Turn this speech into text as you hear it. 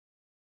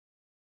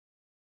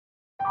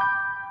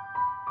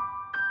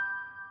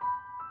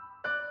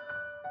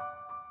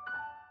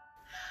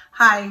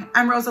Hi,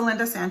 I'm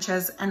Rosalinda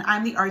Sanchez, and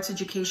I'm the Arts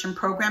Education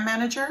Program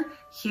Manager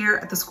here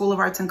at the School of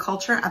Arts and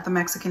Culture at the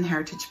Mexican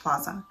Heritage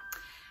Plaza.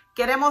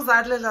 Queremos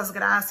darles las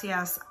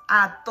gracias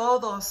a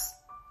todos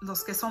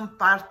los que son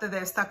parte de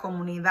esta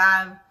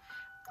comunidad.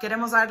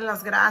 Queremos darles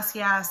las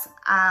gracias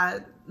a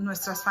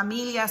nuestras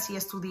familias y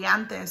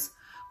estudiantes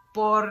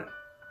por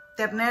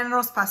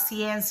tenernos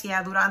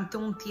paciencia durante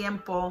un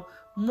tiempo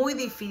muy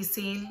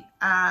difícil.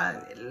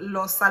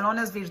 Los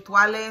salones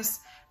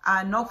virtuales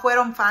no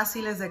fueron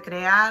fáciles de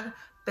crear,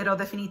 pero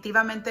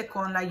definitivamente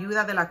con la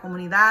ayuda de la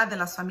comunidad, de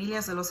las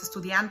familias, de los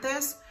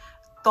estudiantes,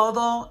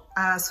 todo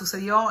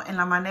sucedió en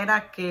la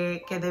manera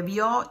que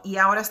debió, y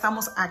ahora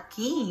estamos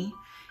aquí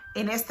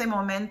en este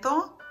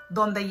momento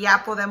donde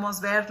ya podemos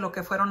ver lo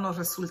que fueron los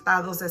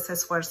resultados de ese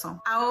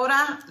esfuerzo.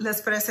 Ahora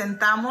les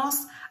presentamos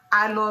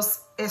a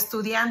los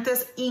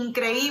estudiantes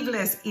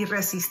increíbles y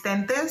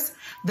resistentes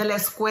de la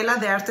Escuela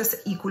de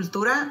Artes y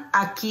Cultura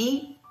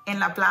aquí en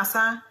la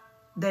Plaza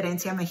de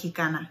Herencia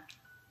Mexicana.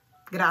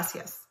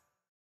 Gracias.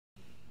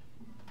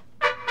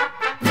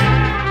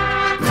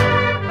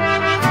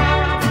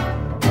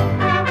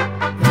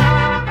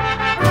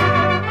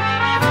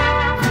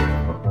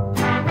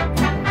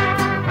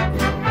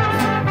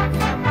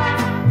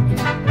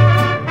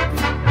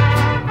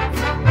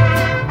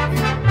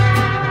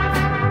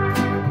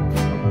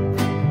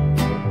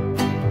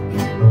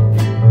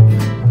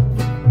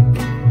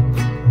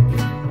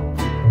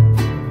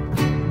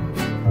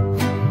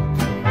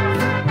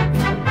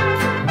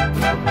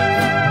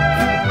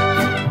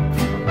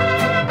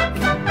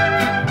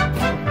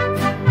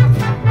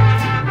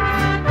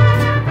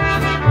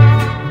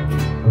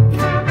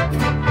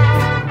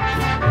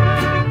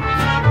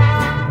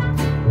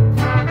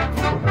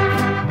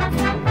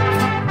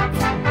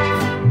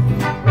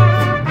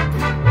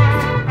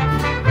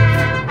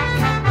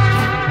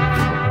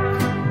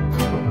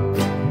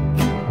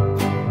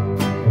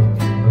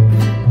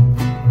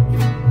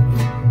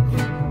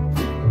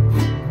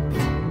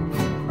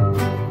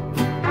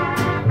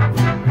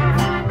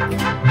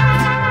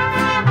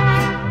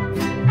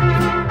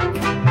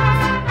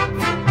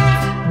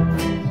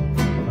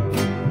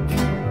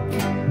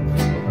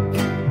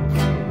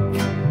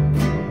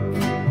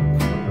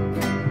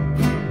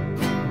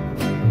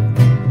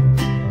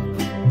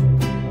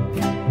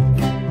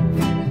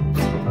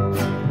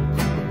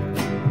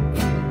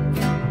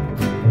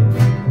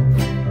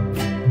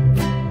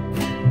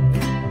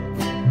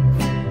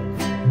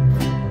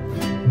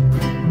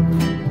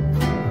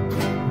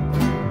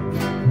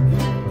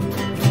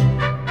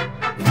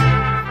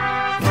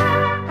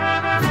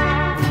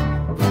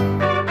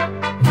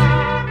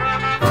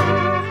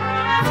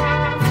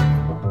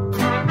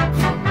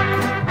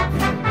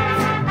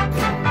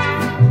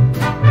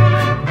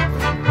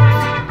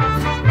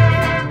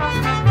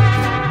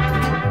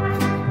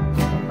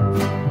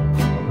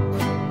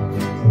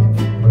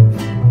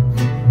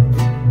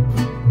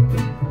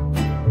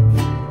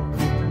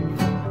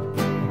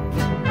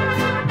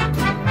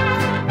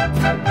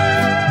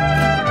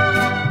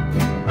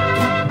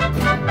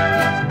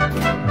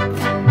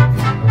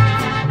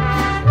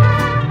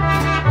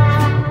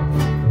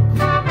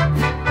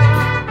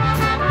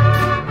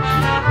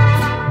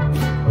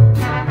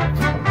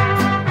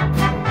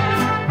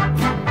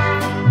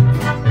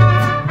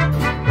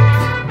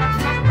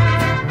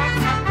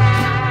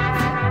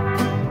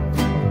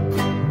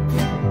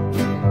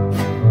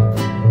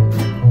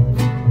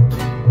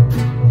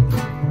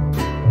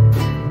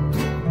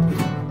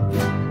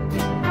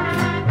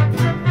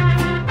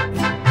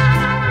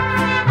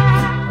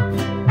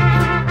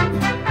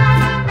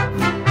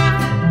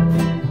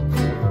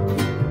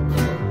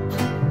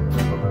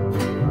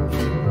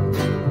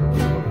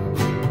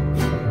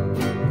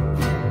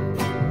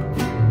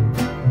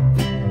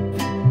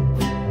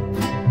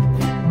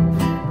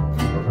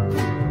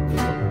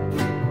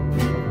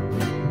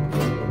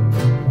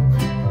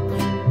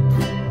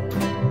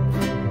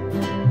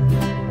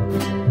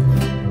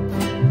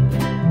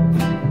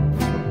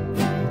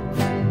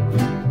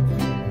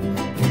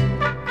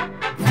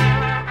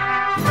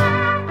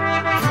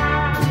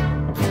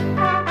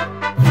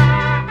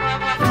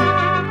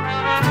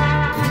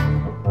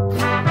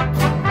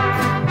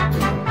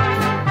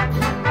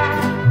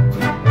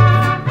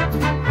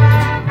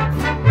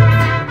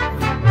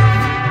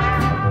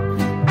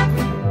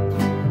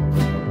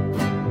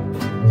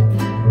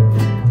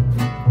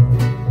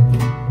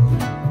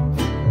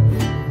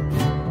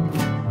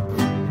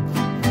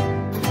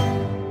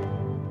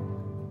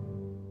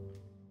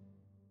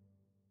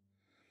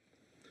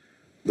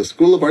 The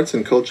School of Arts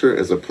and Culture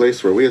is a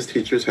place where we as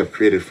teachers have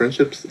created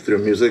friendships through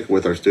music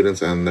with our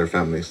students and their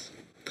families.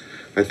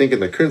 I think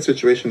in the current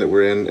situation that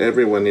we're in,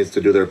 everyone needs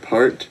to do their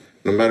part,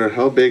 no matter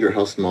how big or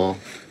how small,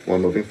 while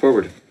moving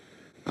forward.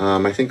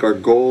 I think our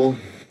goal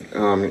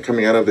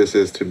coming out of this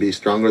is to be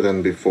stronger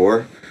than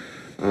before.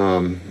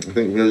 I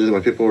think usually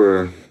when people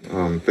are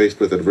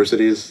faced with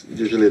adversities,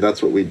 usually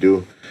that's what we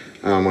do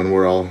when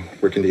we're all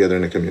working together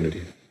in a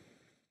community.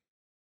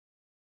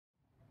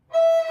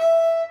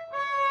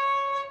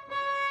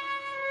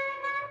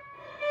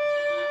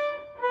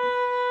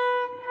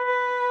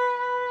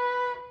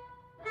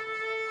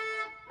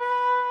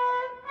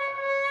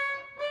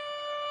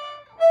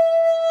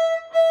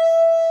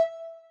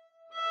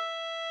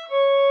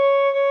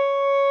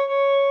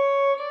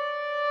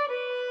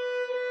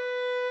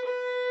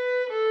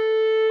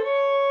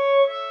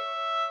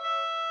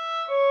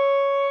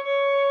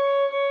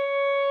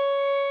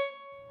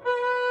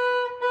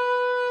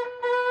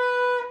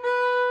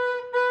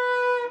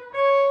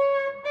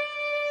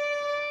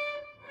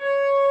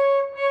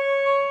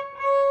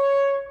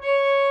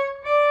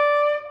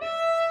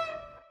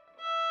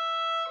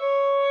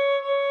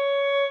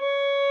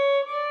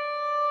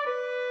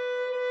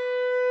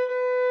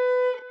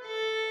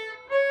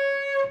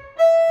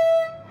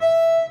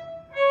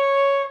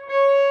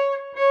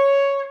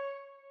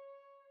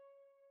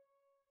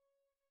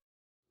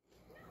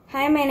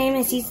 my name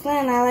is Isla,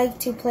 and I like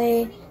to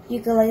play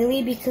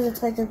ukulele because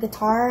it's like a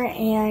guitar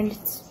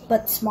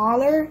but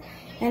smaller.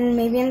 And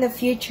maybe in the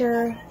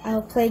future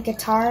I'll play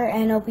guitar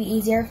and it'll be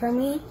easier for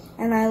me.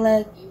 And I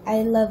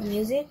love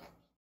music.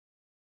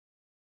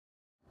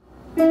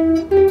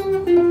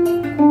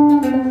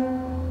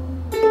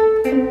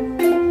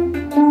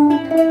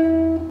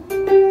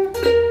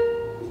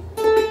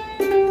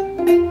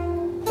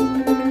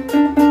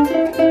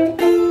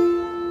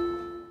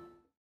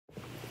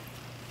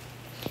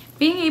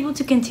 Being able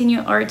to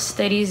continue art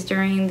studies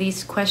during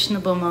these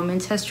questionable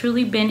moments has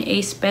truly been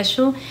a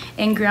special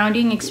and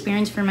grounding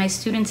experience for my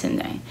students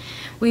and I.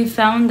 We've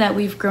found that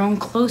we've grown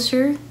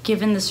closer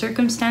given the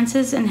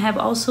circumstances and have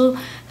also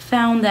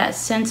found that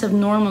sense of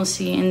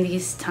normalcy in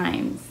these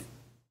times.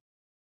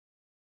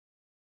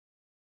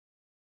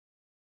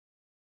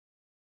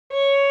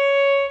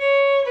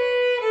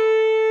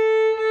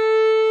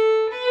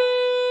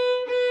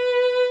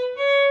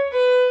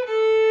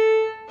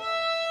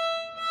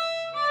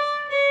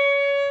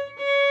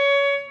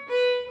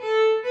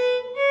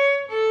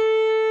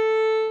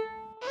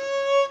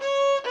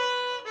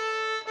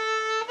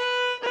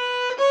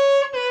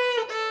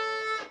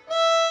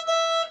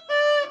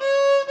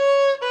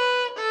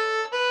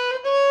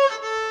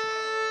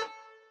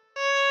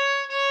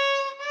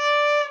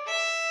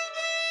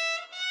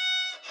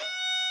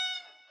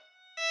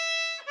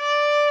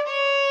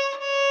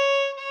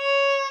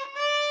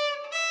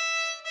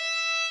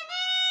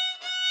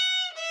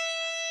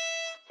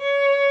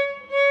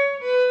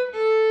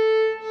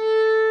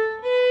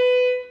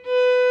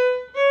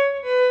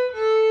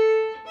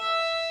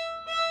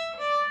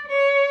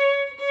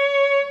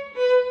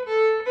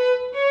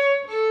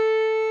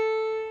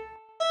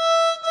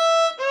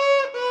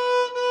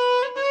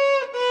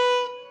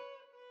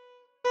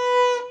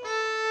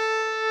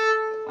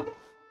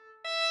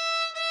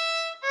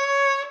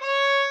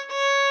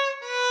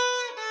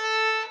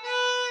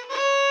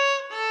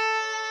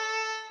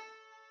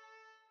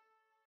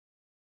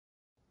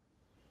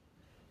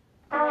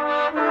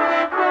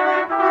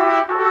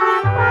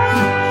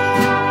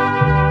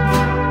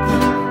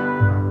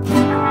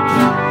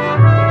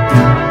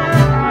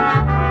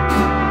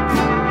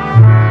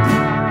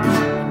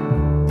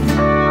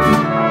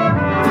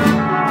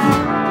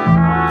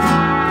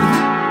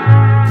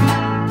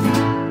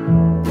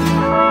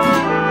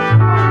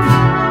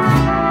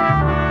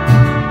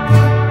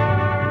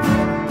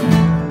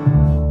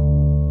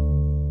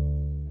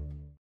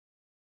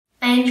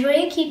 I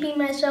enjoy keeping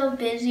myself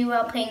busy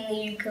while playing the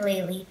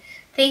ukulele.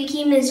 Thank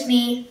you, Ms.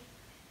 V.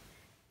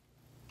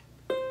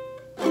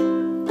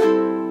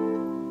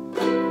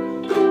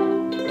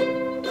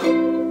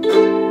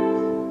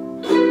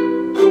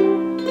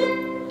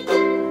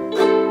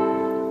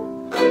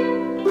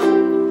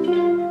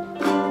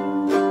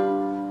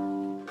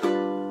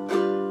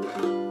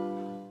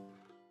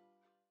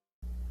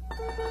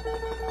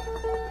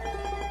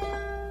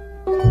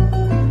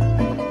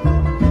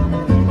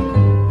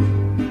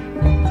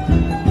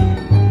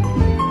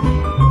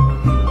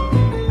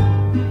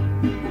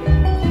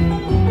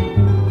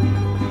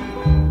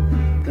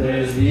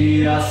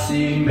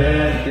 Sin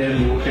verte,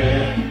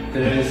 mujer,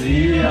 3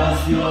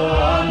 días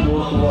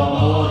llorando tu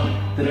amor,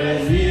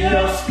 3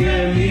 días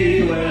que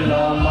vivo el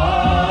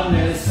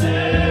amanecer.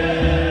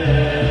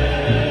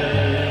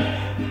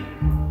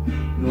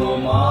 No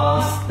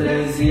más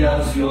 3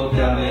 días yo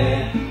te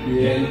amé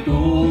y en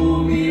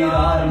tu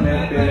mirar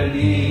me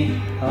perdí.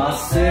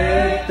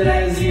 Hace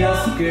 3 días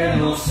que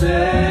no sé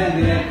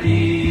de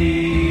ti.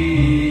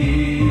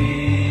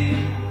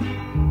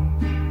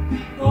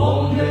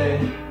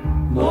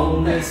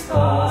 ¿Dónde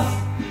estás?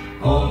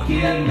 ¿Con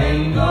quién me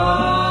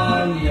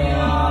engañas?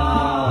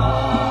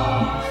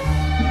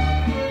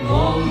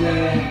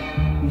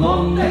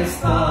 ¿Dónde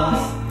estás?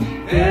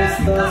 ¿Qué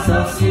estás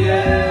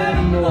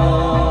haciendo?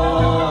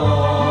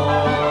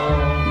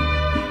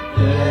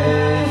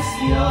 3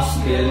 días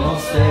que no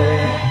sé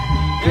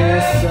qué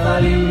es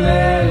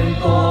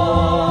alimento,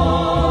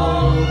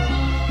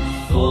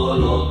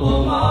 solo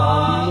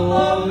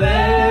tomando me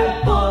he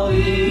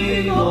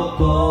podido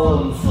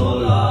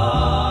consolar.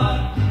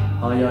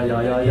 Ay, ay,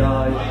 ay, ay,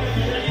 ay,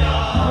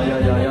 ay,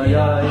 ay, ay, ay,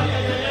 ay,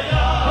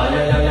 ay,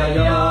 ay, ay, ay,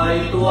 ay,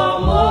 tu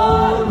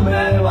amor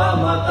me va a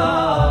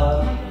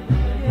matar.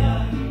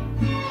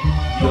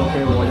 ¿Yo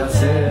qué voy a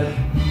hacer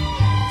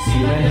si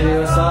me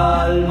llevas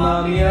alma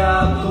mía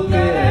a tu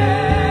querer?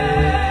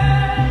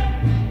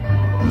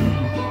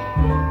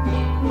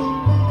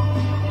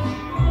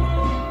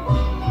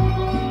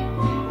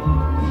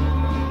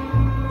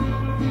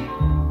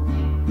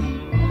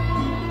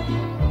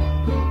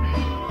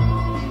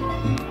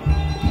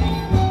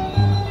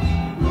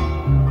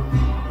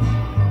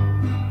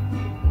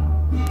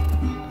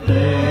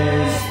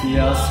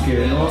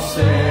 Que no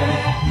sé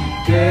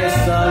qué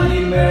es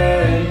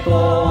alimento,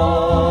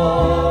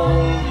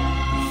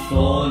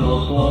 solo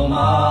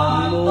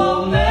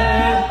tomando me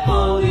he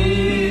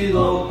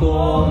podido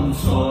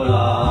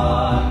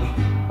consolar.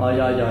 Ay,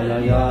 ay, ay,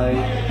 ay, ay,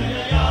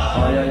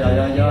 ay, ay, ay,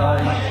 ay, ay,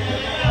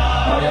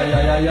 ay, ay,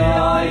 ay, ay,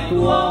 ay, tu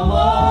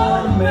amor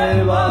me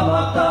va a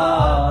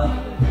matar.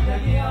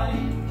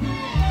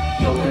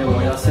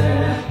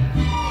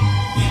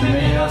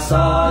 más,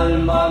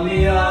 alma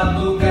mía,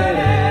 tu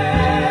querer.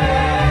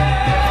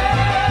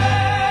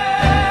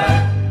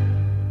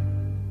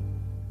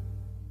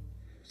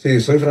 Sí,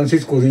 soy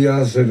Francisco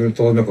Díaz,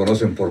 todos me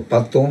conocen por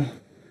Pato.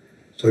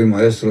 Soy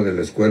maestro de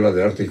la Escuela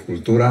de Arte y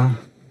Cultura.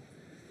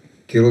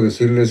 Quiero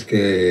decirles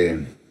que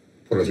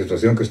por la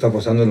situación que está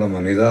pasando en la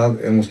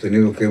humanidad hemos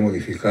tenido que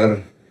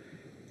modificar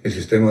el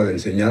sistema de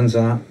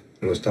enseñanza.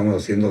 Lo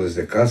estamos haciendo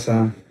desde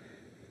casa,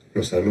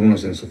 los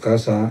alumnos en su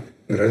casa.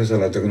 Gracias a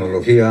la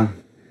tecnología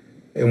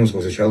hemos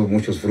cosechado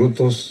muchos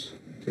frutos.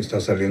 Está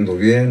saliendo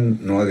bien,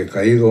 no ha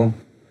decaído.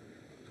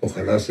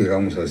 Ojalá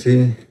sigamos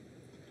así.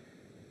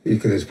 Y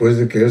que después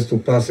de que esto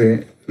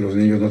pase, los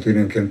niños no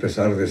tienen que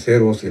empezar de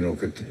cero, sino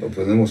que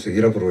podemos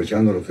seguir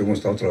aprovechando lo que hemos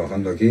estado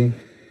trabajando aquí.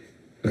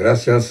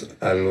 Gracias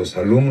a los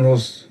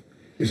alumnos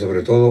y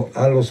sobre todo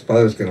a los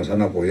padres que nos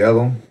han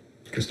apoyado,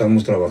 que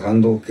estamos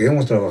trabajando, que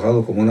hemos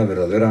trabajado como una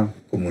verdadera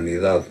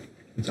comunidad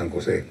en San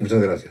José.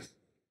 Muchas gracias.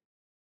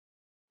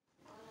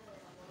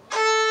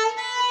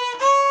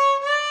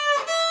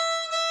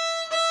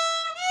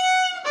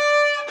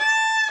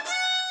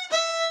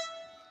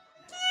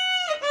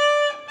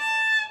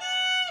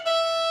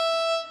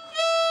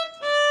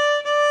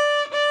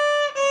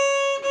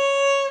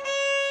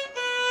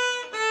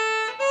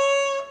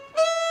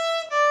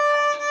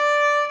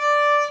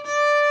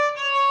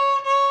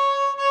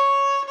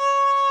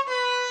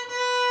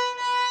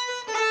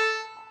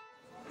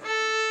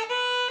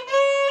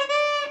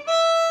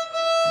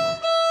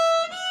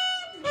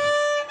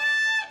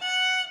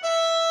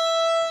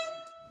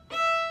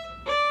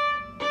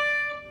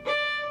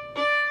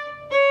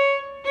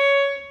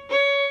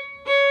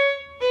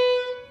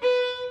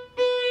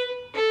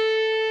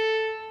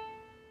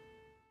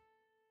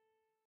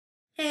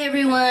 Hey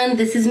everyone,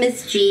 this is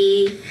Miss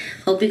G.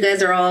 Hope you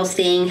guys are all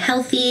staying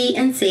healthy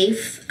and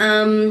safe.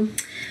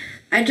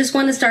 I just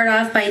want to start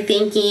off by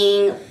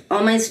thanking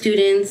all my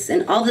students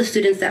and all the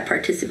students that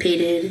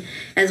participated,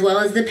 as well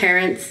as the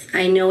parents.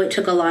 I know it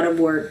took a lot of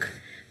work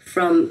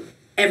from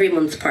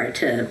everyone's part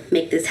to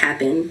make this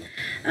happen.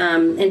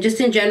 And just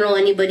in general,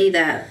 anybody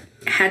that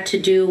had to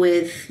do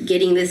with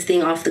getting this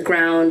thing off the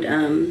ground,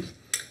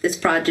 this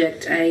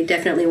project, I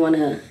definitely want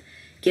to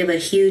give a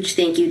huge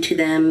thank you to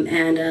them,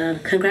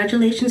 and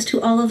congratulations to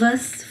all of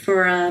us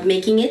for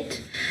making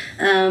it.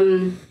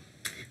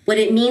 What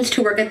it means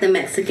to work at the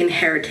Mexican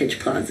Heritage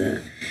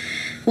Plaza.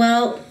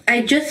 Well,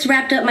 I just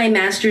wrapped up my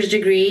master's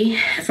degree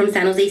from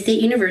San Jose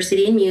State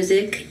University in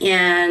music,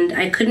 and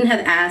I couldn't have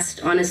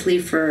asked, honestly,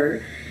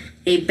 for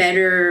a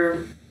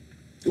better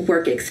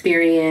work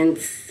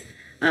experience,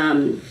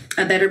 a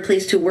better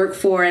place to work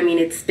for. I mean,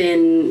 it's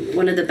been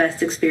one of the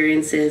best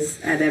experiences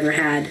I've ever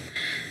had.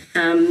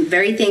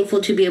 Very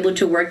thankful to be able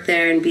to work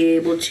there and be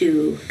able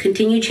to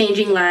continue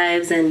changing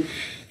lives and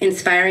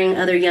inspiring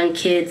other young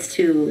kids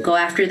to go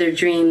after their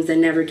dreams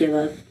and never give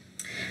up.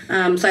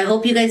 So I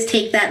hope you guys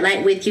take that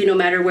light with you no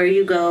matter where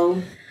you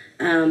go.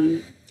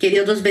 Que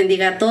Dios los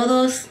bendiga a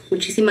todos.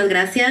 Muchísimas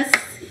gracias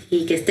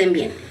y que estén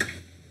bien.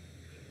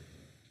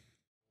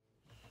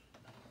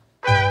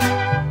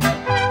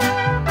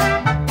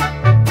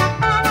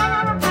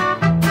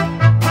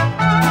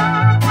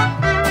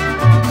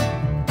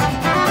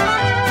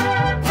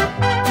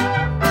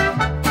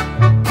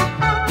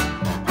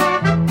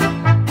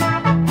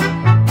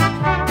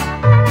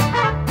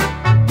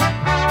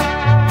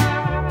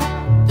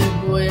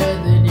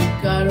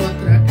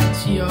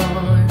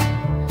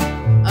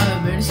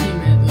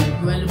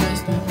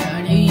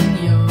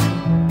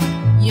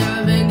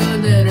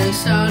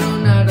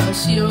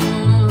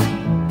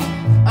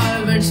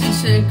 A ver si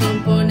se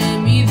compone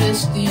mi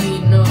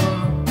destino.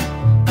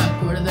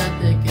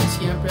 Acuérdate que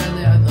siempre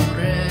te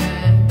adoré.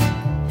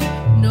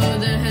 No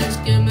dejes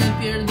que me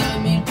pierda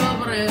mi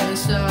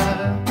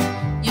pobreza.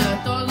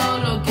 Ya todo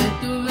lo que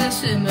tuve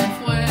se me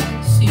fue.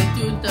 Si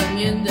tú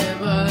también te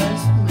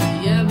vas,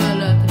 me lleva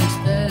la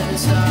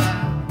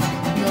tristeza.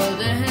 No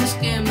dejes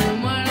que me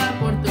muera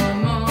por tu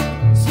amor.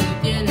 Si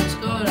tienes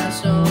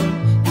corazón,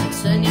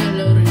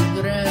 enséñalo,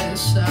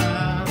 regresa.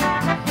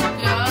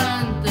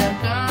 Canta,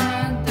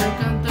 canta,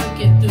 canta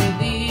que tu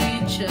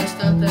dicha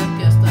está